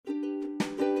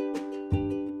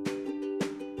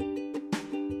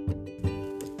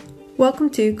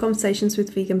Welcome to Conversations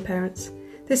with Vegan Parents.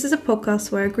 This is a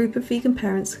podcast where a group of vegan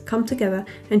parents come together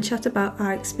and chat about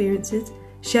our experiences,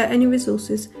 share any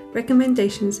resources,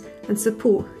 recommendations and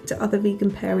support to other vegan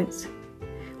parents.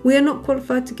 We are not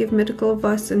qualified to give medical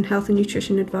advice and health and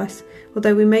nutrition advice,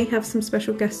 although we may have some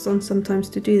special guests on sometimes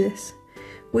to do this.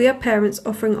 We are parents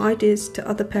offering ideas to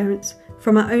other parents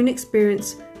from our own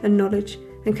experience and knowledge,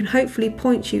 and can hopefully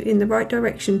point you in the right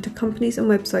direction to companies and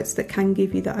websites that can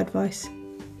give you that advice.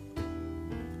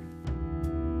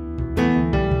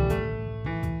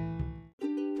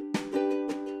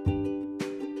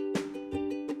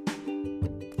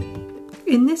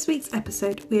 In this week's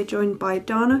episode, we are joined by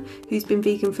Dana, who's been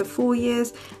vegan for 4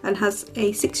 years and has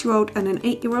a 6-year-old and an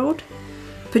 8-year-old.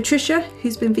 Patricia,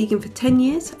 who's been vegan for 10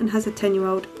 years and has a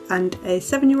 10-year-old and a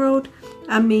 7-year-old.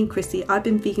 And me, Chrissy, I've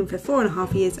been vegan for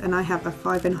 4.5 years and I have a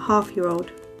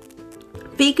 5.5-year-old.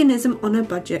 Veganism on a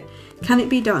budget. Can it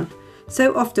be done?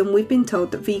 So often we've been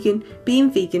told that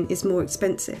being vegan is more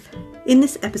expensive. In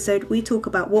this episode, we talk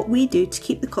about what we do to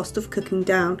keep the cost of cooking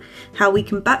down, how we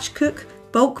can batch cook,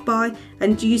 bulk buy,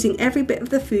 and using every bit of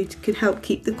the food can help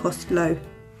keep the cost low.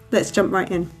 Let's jump right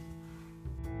in.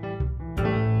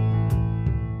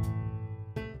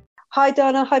 Hi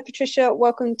Dana, hi Patricia,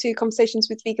 welcome to Conversations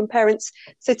with Vegan Parents.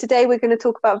 So today we're going to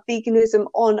talk about veganism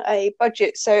on a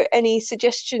budget. So any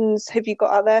suggestions have you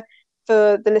got out there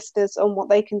for the listeners on what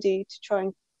they can do to try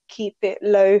and keep it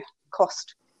low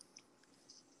cost?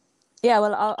 Yeah,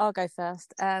 well, I'll go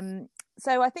first.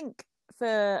 So I think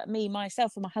for me,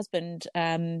 myself and my husband,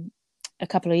 a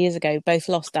couple of years ago, both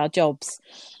lost our jobs.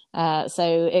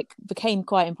 So it became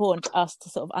quite important to us to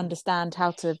sort of understand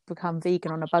how to become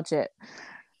vegan on a budget.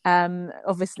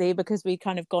 Obviously, because we'd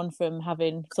kind of gone from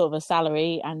having sort of a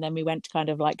salary and then we went to kind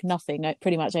of like nothing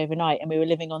pretty much overnight, and we were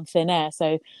living on thin air.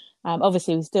 So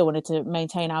obviously we still wanted to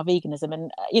maintain our veganism.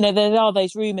 And, you know, there are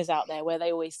those rumours out there where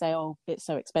they always say, oh, it's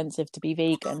so expensive to be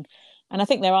vegan. And I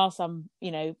think there are some,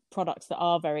 you know, products that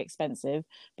are very expensive,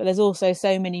 but there's also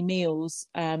so many meals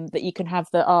that you can have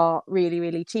that are really,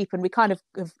 really cheap. And we kind of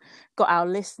have got our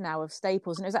list now of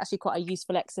staples. And it was actually quite a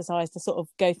useful exercise to sort of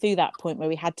go through that point where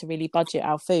we had to really budget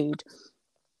our food.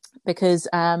 Because,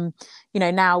 you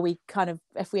know, now we kind of,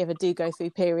 if we ever do go through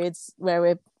periods where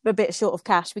we're a bit short of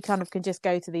cash, we kind of can just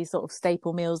go to these sort of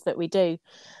staple meals that we do.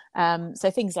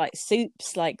 So things like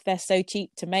soups, like they're so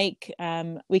cheap to make.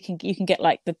 You can get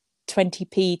like the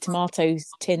 20p tomato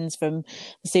tins from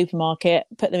the supermarket,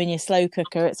 put them in your slow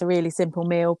cooker. It's a really simple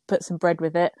meal. Put some bread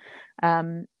with it,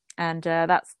 and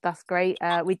that's great.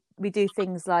 We do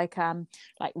things like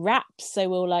wraps. So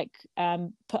we'll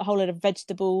put a whole lot of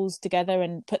vegetables together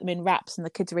and put them in wraps, and the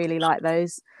kids really like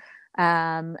those.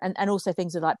 And also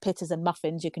things with like pittas and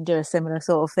muffins. You can do a similar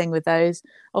sort of thing with those.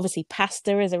 Obviously,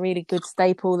 pasta is a really good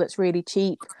staple that's really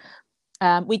cheap.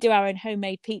 We do our own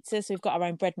homemade pizzas, so we've got our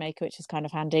own bread maker, which is kind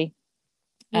of handy.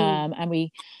 And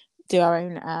we do our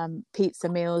own pizza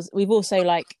meals. We've also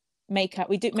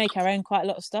we do make our own quite a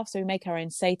lot of stuff. So we make our own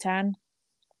seitan,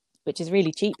 which is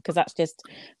really cheap because that's just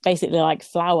basically like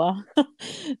flour. You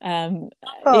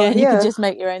can just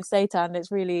make your own seitan.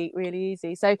 It's really, really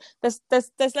easy. So there's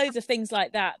loads of things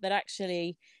like that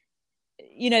actually,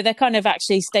 you know, they're kind of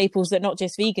actually staples that not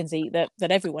just vegans eat,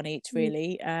 that everyone eats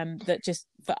really, that just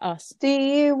for us. Do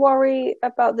you worry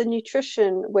about the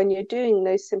nutrition when you're doing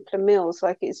those simpler meals?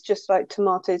 Like it's just like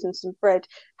tomatoes and some bread.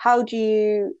 How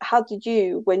did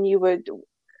you, when you were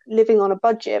living on a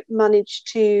budget, manage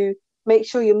to make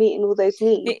sure you're meeting all those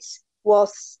needs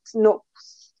whilst not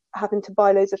having to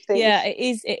buy loads of things? Yeah,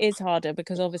 it is harder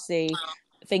because obviously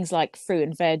things like fruit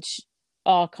and veg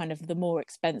are kind of the more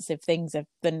expensive things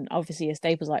than obviously your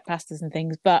staples like pastas and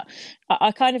things. But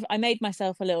I made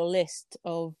myself a little list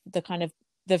of the kind of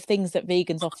the things that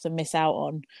vegans often miss out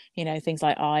on, you know, things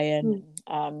like iron,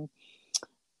 other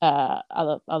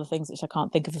things which I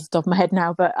can't think of off the top of my head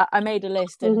now, but I made a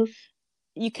list, and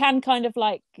you can kind of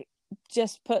like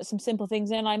just put some simple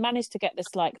things in. I managed to get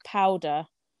this like powder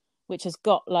which has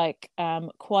got like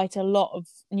quite a lot of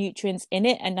nutrients in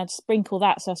it, and I'd sprinkle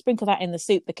that. So I sprinkle that in the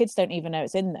soup. The kids don't even know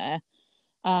it's in there,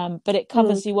 but it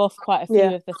covers you off quite a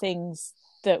few of the things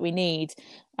that we need.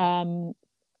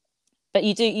 But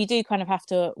you do kind of have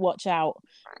to watch out,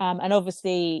 and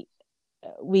obviously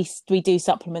we do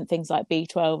supplement things like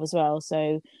B12 as well.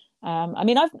 So I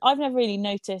mean, I've never really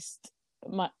noticed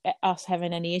us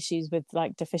having any issues with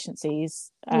like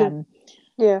deficiencies.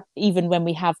 Even when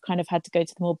we have kind of had to go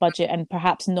to the more budget and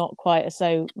perhaps not quite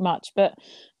so much. But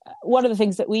one of the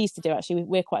things that we used to do, actually,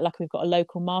 we're quite lucky, we've got a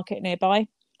local market nearby,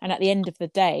 and at the end of the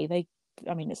day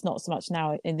it's not so much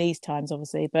now in these times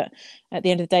obviously, but at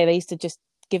the end of the day they used to just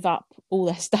give up all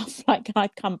their stuff. Like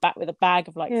I'd come back with a bag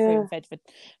of like fruit and veg for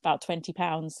about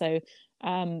 £20. So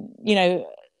you know,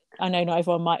 I know not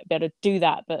everyone might be able to do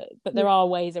that, but there are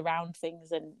ways around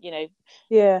things. And you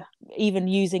know, even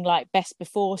using like best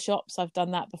before shops, I've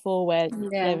done that before, where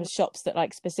there were shops that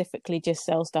like specifically just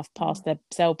sell stuff past their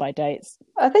sell by dates.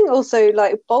 I think also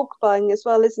like bulk buying as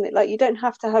well, isn't it? Like you don't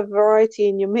have to have variety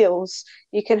in your meals.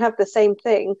 You can have the same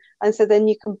thing, and so then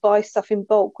you can buy stuff in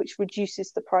bulk, which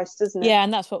reduces the price, doesn't it? Yeah,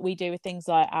 and that's what we do with things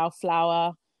like our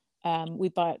flour. We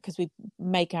buy it because we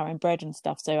make our own bread and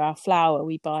stuff. So our flour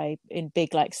we buy in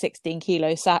big like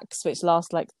 16-kilo sacks, which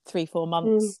last like 3-4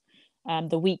 months.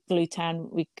 The wheat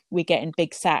gluten we get in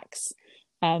big sacks.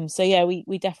 So yeah,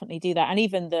 we definitely do that. And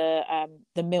even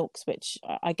the milks, which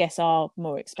I guess are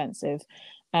more expensive,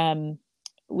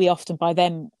 we often buy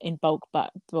them in bulk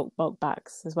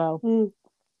bags as well.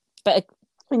 But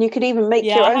and you could even make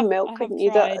your own milk, couldn't you?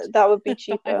 That would be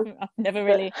cheaper. I've never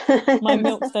really. My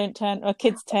milks don't turn, or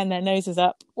kids turn their noses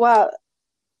up. Wow.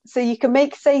 So you can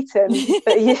make seitan,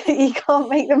 but you can't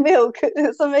make the milk.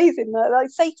 It's amazing. Like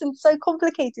seitan's so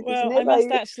complicated, isn't it? I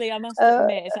must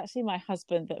admit, it's actually my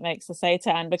husband that makes the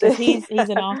seitan, because he's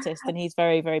an artist and he's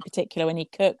very, very particular when he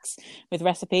cooks with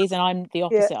recipes, and I'm the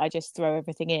opposite. I just throw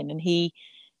everything in, and he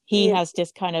has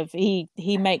just kind of he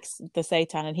makes the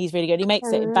seitan, and he's really good. He makes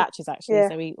it in batches actually,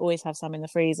 so we always have some in the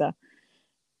freezer.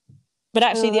 But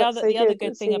actually, the other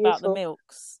good thing about the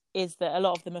milks is that a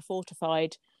lot of them are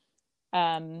fortified.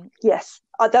 Yes,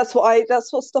 that's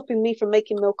what's stopping me from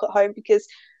making milk at home, because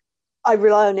I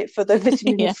rely on it for the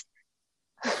vitamins.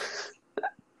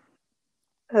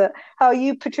 How are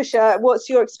you, Patricia? What's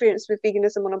your experience with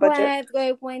veganism on a budget?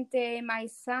 Well, when my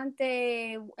son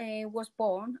was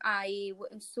born,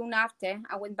 soon after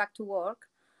I went back to work,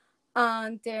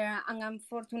 and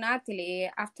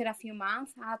unfortunately, after a few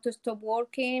months, I had to stop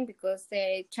working because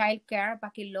the childcare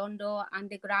back in London,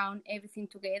 underground, everything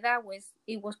together was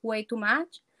way too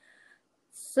much.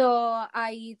 So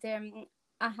I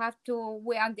have to.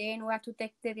 We had to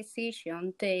take the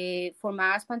decision for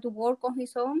my husband to work on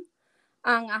his own,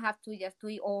 and I have to just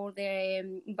do all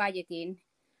the budgeting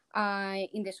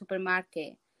in the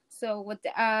supermarket. So what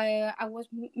I was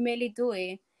mainly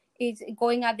doing is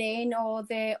going at the end of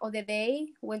the day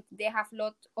when they have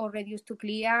lot of reduced to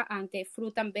clear, and the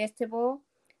fruit and vegetable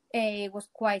was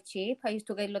quite cheap. I used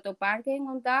to get a lot of bargain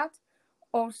on that.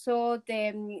 Also,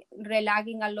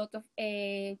 relying a lot of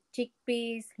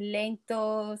chickpeas,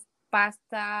 lentils,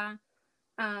 pasta,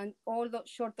 and all the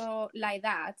sort of like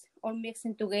that, all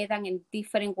mixing together in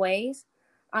different ways,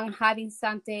 and having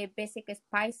some basic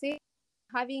spices,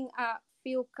 having a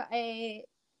few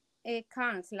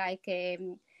cans like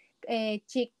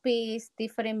chickpeas,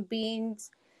 different beans,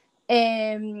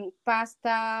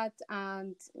 pasta,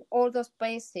 and all those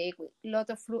basic, lot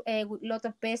of fruit, lot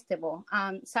of vegetable,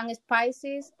 some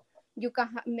spices. You can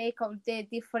make of the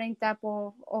different type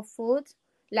of food,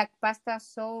 like pasta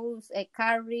sauce,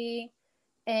 curry,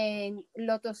 and a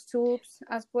lot of soups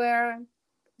as well,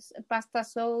 pasta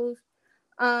sauce.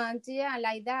 And yeah,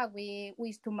 like that, we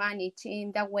used to manage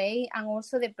in that way. And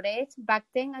also the bread. Back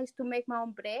then, I used to make my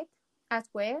own bread as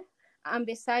well. And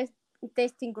besides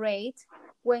tasting great,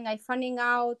 when I finding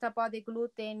out about the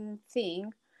gluten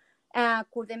thing,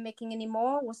 couldn't make it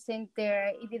anymore. Wasn't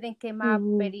there? It didn't come up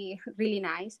really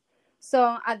nice.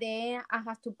 So at the end, I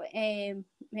had to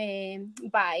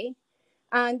buy,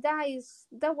 and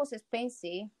that was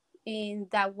expensive in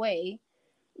that way.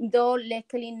 Though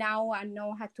luckily now I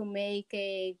know how to make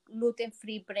a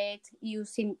gluten-free bread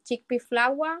using chickpea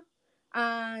flour,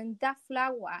 and that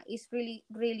flour is really,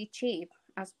 really cheap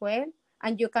as well,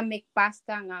 and you can make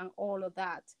pasta and all of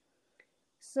that.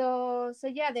 So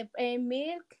yeah, the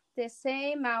milk the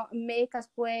same. I make as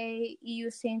well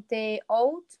using the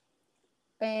oat.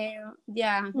 But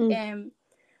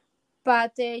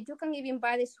you can even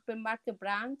buy the supermarket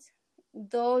brand,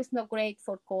 though it's not great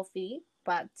for coffee,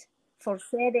 but for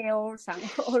cereals and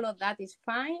all of that is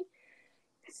fine.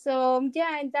 So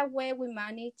yeah, in that way we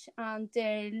manage, and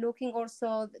looking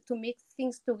also to mix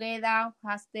things together,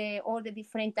 has all the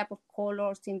different type of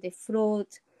colors in the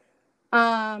fruit.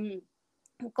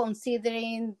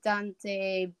 Considering that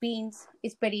the beans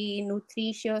is very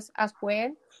nutritious as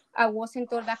well. I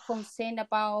wasn't all that concerned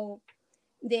about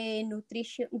the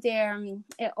nutrition,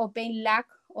 of being lack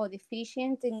or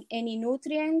deficient in any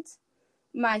nutrients.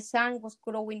 My son was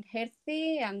growing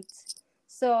healthy, and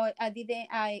so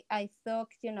I thought,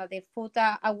 the food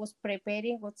I was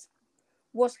preparing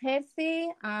was healthy,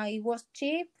 it was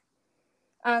cheap,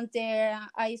 and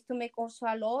I used to make also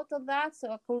a lot of that,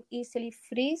 so I could easily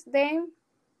freeze them,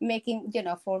 making,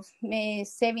 for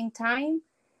saving time.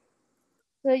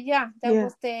 So yeah, that Yeah.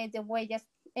 was the way, just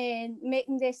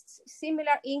making the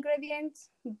similar ingredients,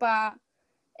 but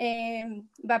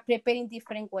preparing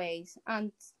different ways,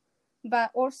 and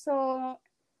but also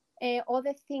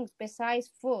other things besides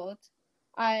food,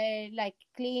 like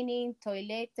cleaning,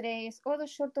 toiletries, other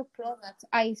sort of products.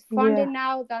 I found Yeah. it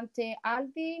now that the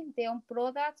Aldi, their own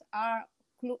products are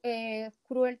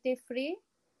cruelty free,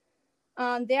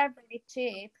 and they are very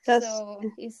cheap. So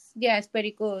it's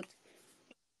very good.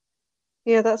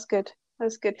 Yeah, that's good.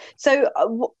 That's good. So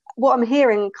what I'm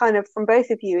hearing kind of from both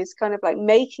of you is kind of like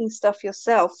making stuff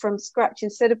yourself from scratch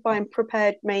instead of buying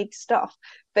prepared made stuff,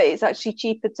 but it's actually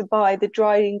cheaper to buy the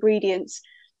dried ingredients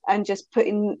and just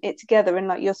putting it together. And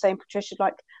like you're saying, Patricia,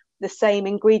 like the same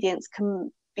ingredients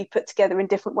can be put together in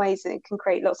different ways and it can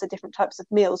create lots of different types of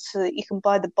meals so that you can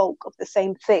buy the bulk of the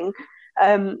same thing.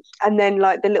 And then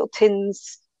like the little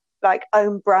tins, like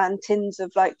own brand tins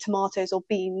of like tomatoes or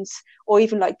beans, or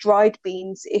even like dried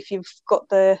beans if you've got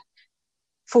the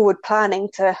forward planning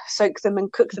to soak them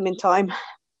and cook them in time.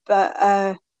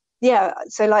 But yeah,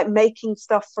 so like making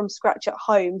stuff from scratch at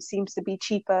home seems to be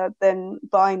cheaper than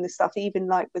buying the stuff, even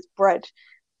like with bread,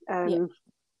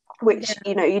 which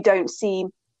you don't see.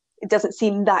 It doesn't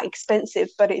seem that expensive,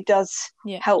 but it does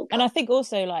help. And I think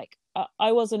also like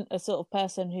I wasn't a sort of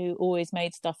person who always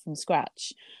made stuff from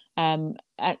scratch.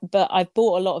 But I've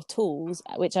bought a lot of tools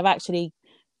which I've actually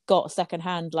got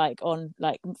secondhand, like on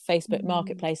like Facebook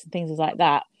Marketplace and things like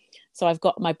that. So I've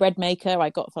got my bread maker I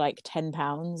got for like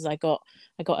 £10. I got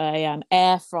a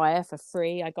air fryer for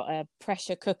free. I got a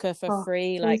pressure cooker for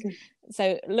free. Like,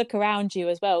 so look around you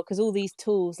as well, because all these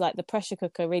tools, like the pressure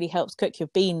cooker really helps cook your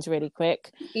beans really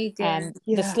quick.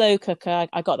 The slow cooker,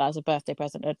 I got that as a birthday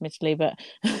present, admittedly, but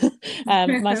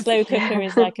my slow cooker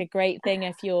is like a great thing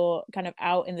if you're kind of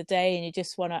out in the day and you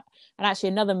just want to. And actually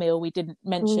another meal we didn't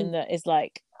mention that is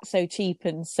like so cheap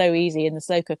and so easy in the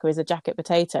slow cooker is a jacket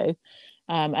potato.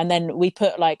 And then we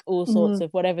put like all sorts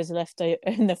of whatever's left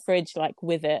in the fridge like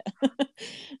with it.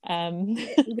 And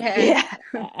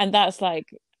that's like,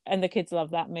 and the kids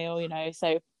love that meal,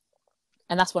 so,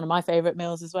 and that's one of my favorite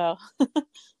meals as well.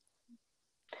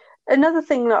 Another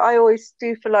thing that I always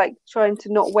do for like trying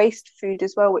to not waste food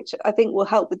as well, which I think will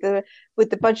help with the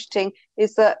budgeting,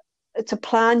 is that to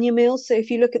plan your meals. So if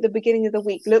you look at the beginning of the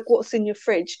week, look what's in your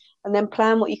fridge and then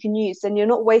plan what you can use, then you're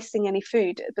not wasting any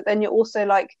food, but then you're also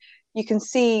like, you can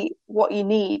see what you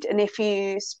need. And if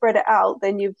you spread it out,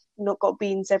 then you've not got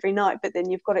beans every night, but then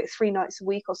you've got it 3 nights a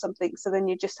week or something. So then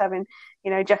you're just having,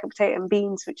 jacket potato and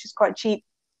beans, which is quite cheap.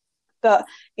 But,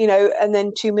 and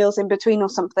then 2 meals in between or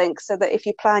something, so that if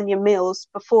you plan your meals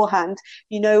beforehand,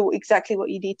 you know exactly what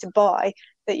you need to buy,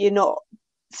 that you're not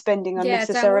spending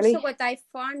unnecessarily. Yes, and also what I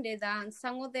found is that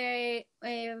some of the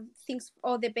things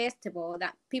or the vegetable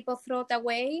that people throw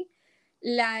away,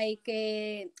 like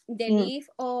the leaf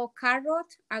or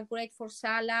carrot, are great for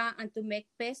salad and to make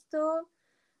pesto.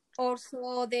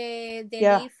 Also, the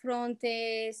leaf from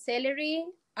the celery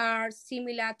are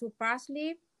similar to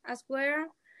parsley as well.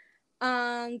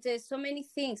 And so many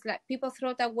things like people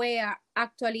throw away are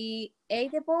actually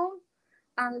edible.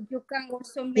 And you can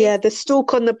also make... the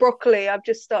stalk on the broccoli, I've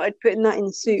just started putting that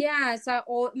in soup.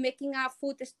 Or making a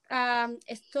food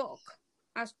stock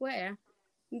as well.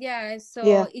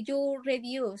 So you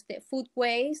reduce the food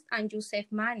waste and you save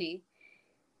money.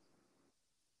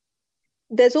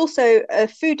 There's also a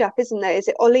food app, isn't there? Is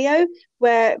it Olio,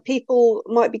 where people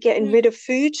might be getting rid of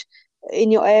food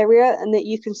in your area, and that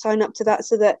you can sign up to that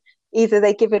so that either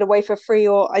they give it away for free,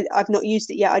 or I've not used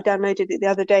it yet. I downloaded it the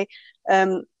other day.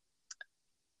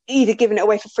 Either giving it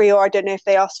away for free, or I don't know if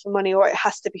they ask for money or it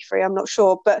has to be free. I'm not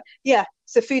sure. But yeah,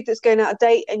 it's food that's going out of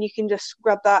date and you can just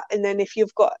grab that. And then if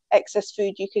you've got excess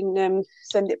food, you can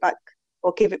send it back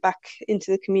or give it back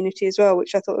into the community as well,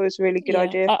 which I thought was a really good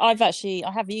idea. I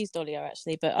have used Olio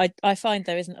actually, but I find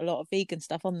there isn't a lot of vegan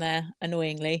stuff on there,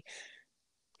 annoyingly.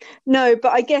 No,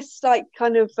 but I guess like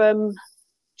kind of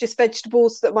just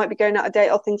vegetables that might be going out of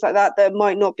date or things like that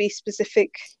might not be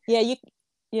specific. You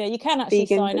can actually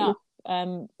sign up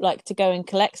like to go and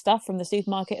collect stuff from the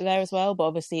supermarket there as well, but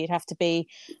obviously you'd have to be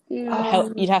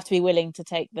willing to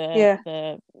take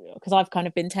the because I've kind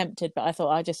of been tempted, but I thought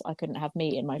I couldn't have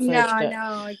meat in my fridge. I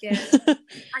know.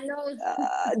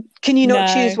 Can you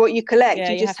not choose what you collect?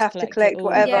 You just have to collect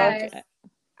whatever.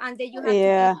 And then you have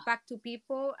to give back to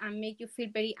people and make you feel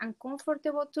very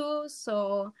uncomfortable too.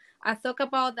 So I thought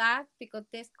about that because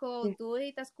Tesco do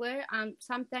it as well. And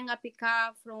sometimes I pick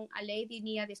up from a lady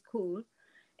near the school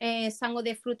some of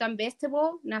the fruit and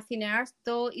vegetable, nothing else.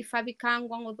 So if I become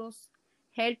one of those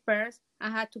helpers, I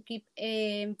had to keep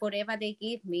whatever they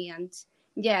give me. And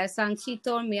yes, and she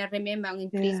told me, I remember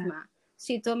in Christmas,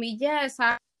 she told me, yes,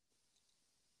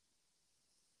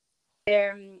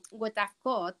 what I've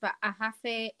got, but I have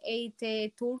eight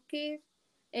turkeys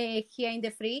here in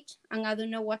the fridge, and I don't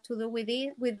know what to do with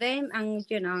them. And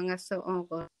and I thought, oh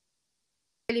God,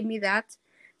 telling me that.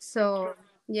 So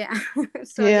yeah,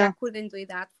 so I couldn't do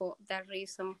that for that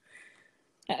reason.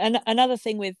 And another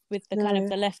thing with the kind of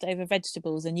the leftover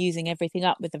vegetables and using everything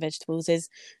up with the vegetables is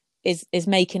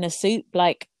making a soup.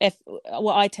 Like, if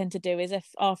what I tend to do is, if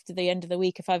after the end of the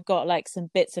week, if I've got like some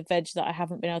bits of veg that I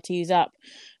haven't been able to use up,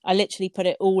 I literally put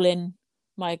it all in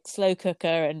my slow cooker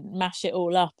and mash it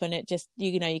all up, and it just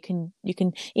you can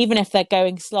even if they're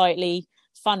going slightly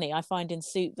funny, I find in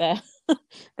soup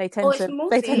they tend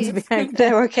to be okay.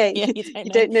 They're okay. Yeah, you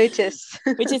don't notice.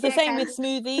 Which is the same with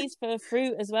smoothies for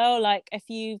fruit as well. Like, if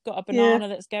you've got a banana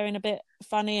that's going a bit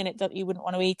funny and you wouldn't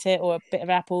want to eat it, or a bit of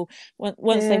apple,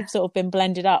 once they've sort of been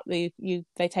blended up, they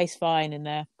taste fine in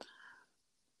there.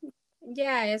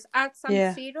 Yes, add some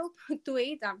syrup to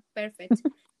it, and perfect.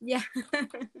 Yeah.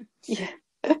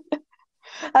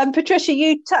 Patricia,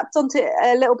 you tapped onto it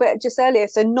a little bit just earlier,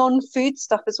 so non-food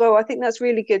stuff as well. I think that's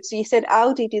really good. So you said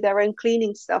Aldi do their own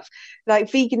cleaning stuff.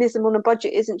 Like, veganism on a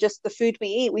budget isn't just the food we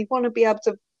eat. We want to be able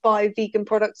to buy vegan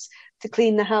products to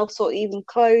clean the house, or even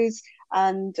clothes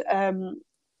and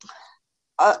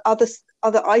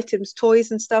other items,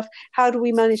 toys and stuff. How do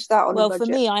we manage that on a budget? Well,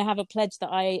 for me, I have a pledge that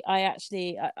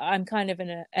I'm kind of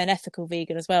an ethical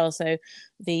vegan as well, so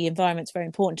the environment's very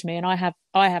important to me, and I have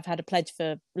had a pledge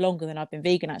for longer than I've been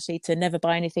vegan, actually, to never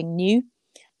buy anything new.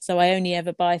 So I only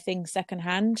ever buy things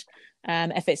secondhand,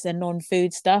 if it's a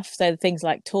non-food stuff. So things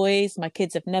like toys, my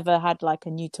kids have never had like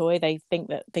a new toy. They think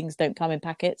that things don't come in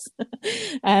packets. But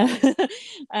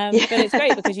it's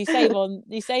great because you save on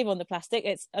the plastic.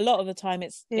 It's a lot of the time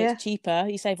it's cheaper.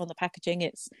 You save on the packaging.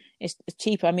 It's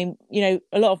cheaper. I mean, a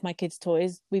lot of my kids'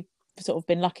 toys we've sort of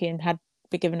been lucky and had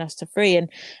be given us to free,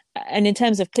 and in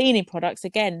terms of cleaning products,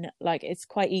 again, like, it's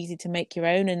quite easy to make your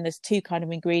own, and there's two kind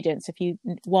of ingredients. If you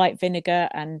white vinegar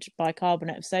and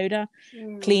bicarbonate of soda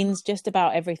cleans just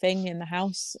about everything in the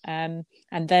house, and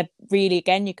they're really,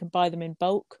 again, you can buy them in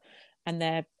bulk and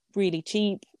they're really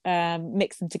cheap.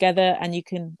 Mix them together and you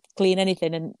can clean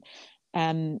anything,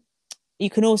 and you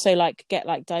can also get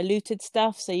diluted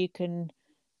stuff, so you can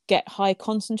get high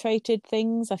concentrated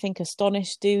things. I think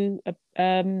Astonish do a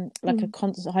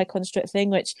high concentrate thing,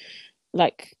 which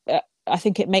I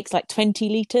think it makes 20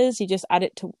 liters. You just add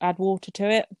water to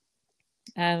it.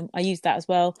 I use that as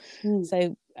well.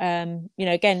 So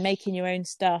again, making your own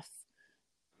stuff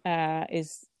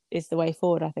is the way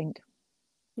forward, I think.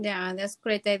 Yeah, that's a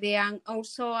great idea. And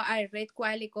also, I read a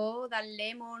while ago that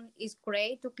lemon is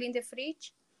great to clean the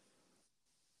fridge.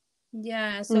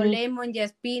 Yeah, so lemon,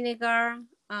 just vinegar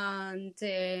and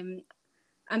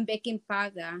baking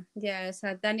powder. Yes,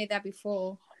 I've done that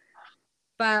before.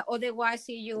 But otherwise,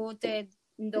 if you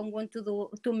don't want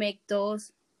to make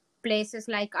those, places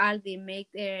like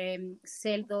Aldi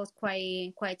sell those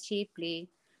quite cheaply.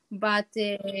 But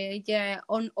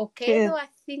on Okado, I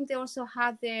think they also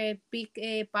have the big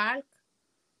bulk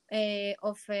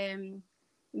of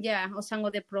some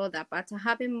of the product. But I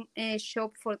haven't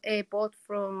shopped bought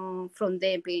from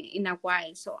them in a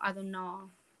while, so I don't know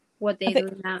what they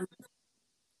do now.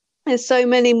 There's so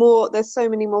many more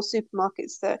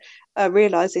supermarkets that are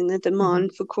realizing the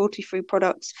demand for cruelty-free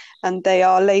products, and they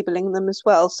are labeling them as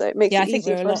well. So it makes it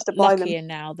easier for us to buy them. I think we're a lot luckier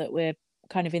now that we're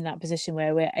kind of in that position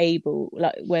where we're able,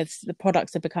 where the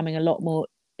products are becoming a lot more,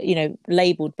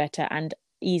 labeled better and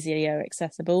easier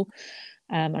accessible.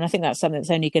 And I think that's something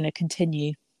that's only going to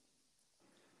continue.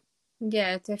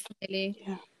 Yeah, definitely.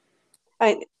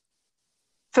 Yeah.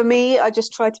 For me, I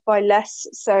just try to buy less.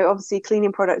 So obviously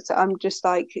cleaning products, I'm just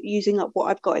using up what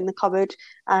I've got in the cupboard,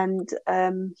 and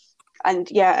then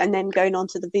going on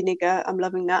to the vinegar. I'm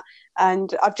loving that.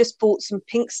 And I've just bought some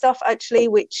pink stuff actually,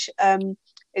 which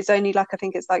is only I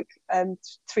think it's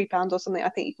 £3 or something. I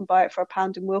think you can buy it for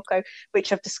 £1 in Wilko,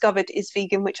 which I've discovered is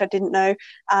vegan, which I didn't know,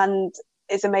 and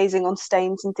is amazing on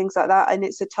stains and things like that. And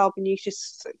it's a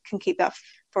Talbot-Nutrition, can keep that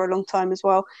for a long time as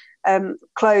well.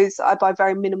 Clothes, I buy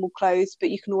very minimal clothes, but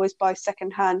you can always buy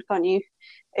second hand, can't you,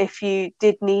 if you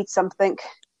did need something.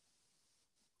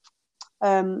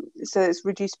 So it's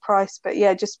reduced price, but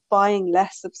yeah, just buying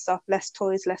less of stuff, less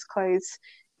toys, less clothes.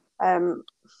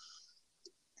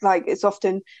 It's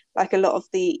often a lot of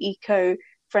the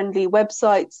eco-friendly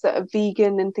websites that are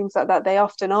vegan and things like that, they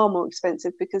often are more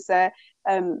expensive because they're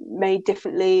made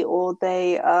differently, or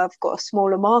they have got a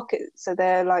smaller market, so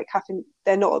they're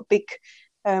they're not a big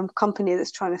company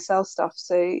that's trying to sell stuff,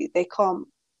 so they can't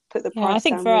put the price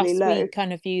down really low. I think for us, we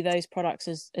kind of view those products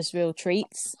as real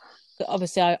treats,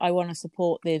 obviously I want to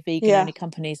support the vegan only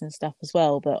companies and stuff as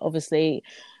well, but obviously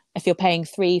if you're paying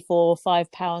 £3, £4,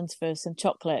 £5 for some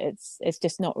chocolate, it's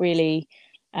just not really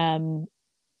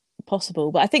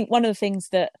possible. But I think one of the things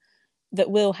that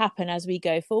will happen as we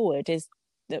go forward is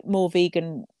that more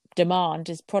vegan demand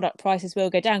is product prices will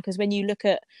go down, because when you look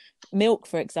at milk,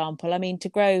 for example, I mean,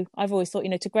 I've always thought,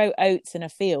 to grow oats in a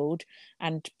field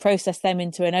and process them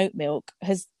into an oat milk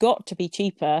has got to be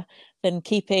cheaper than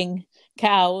keeping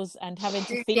cows and having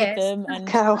to feed them and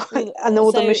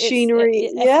all the machinery.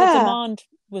 If the demand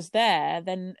was there,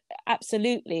 then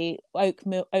absolutely oat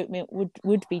milk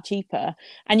would be cheaper.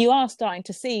 And you are starting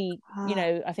to see,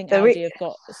 I think Aldi have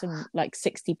got some like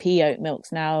 60p oat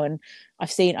milks now, and I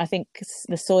think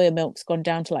the soya milk's gone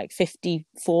down to like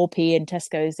 54p in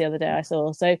Tesco's the other day I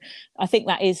saw. So I think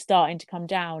that is starting to come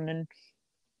down. And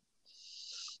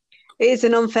it is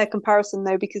an unfair comparison,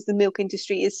 though, because the milk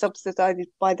industry is subsidised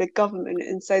by the government,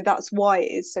 and so that's why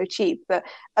it is so cheap. But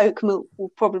oat milk will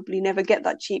probably never get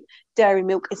that cheap. Dairy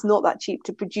milk is not that cheap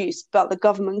to produce, but the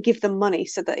government give them money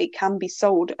so that it can be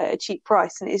sold at a cheap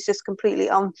price, and it's just completely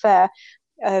unfair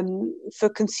for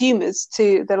consumers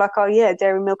they're like, oh yeah,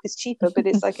 dairy milk is cheaper, but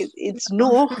it's like it's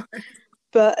not.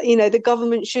 But the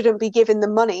government shouldn't be given the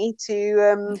money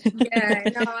to.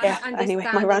 Anyway,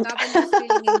 my rant. The government is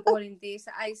really involved in this.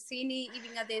 I seen it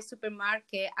even at the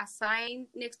supermarket, a sign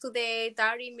next to the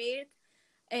dairy milk,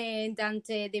 and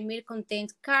the milk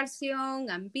contains calcium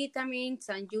and vitamins,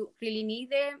 and you really need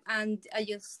them. And I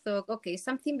just thought, okay,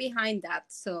 something behind that.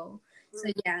 So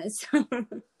yes.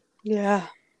 Yeah.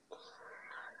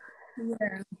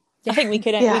 Yeah. I think we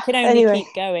could only keep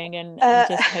going and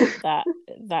just hope that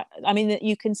I mean, that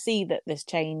you can see that this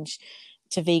change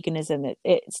to veganism,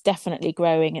 it's definitely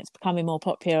growing, it's becoming more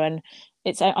popular, and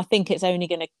I think it's only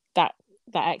going to that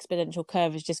exponential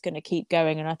curve is just going to keep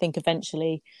going. And I think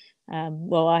eventually,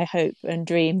 I hope and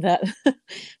dream that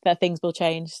that things will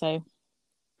change. So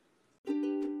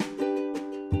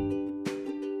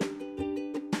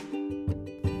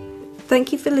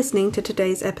thank you for listening to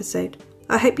today's episode.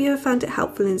 I hope you have found it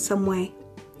helpful in some way.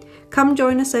 Come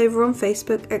join us over on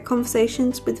Facebook at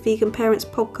Conversations with Vegan Parents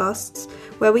Podcasts,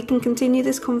 where we can continue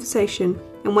this conversation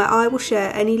and where I will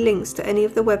share any links to any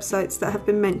of the websites that have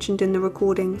been mentioned in the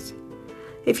recordings.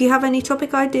 If you have any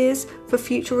topic ideas for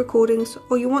future recordings,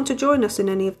 or you want to join us in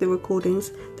any of the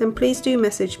recordings, then please do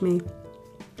message me.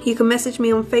 You can message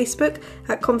me on Facebook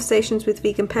at Conversations with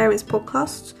Vegan Parents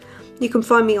Podcasts. You can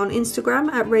find me on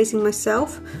Instagram at Raising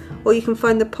Myself, or you can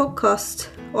find the podcast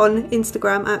on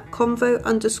Instagram at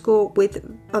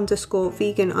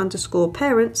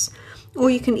convo_with_vegan_parents,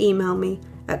 or you can email me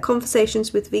at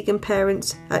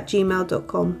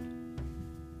conversationswithveganparents@gmail.com.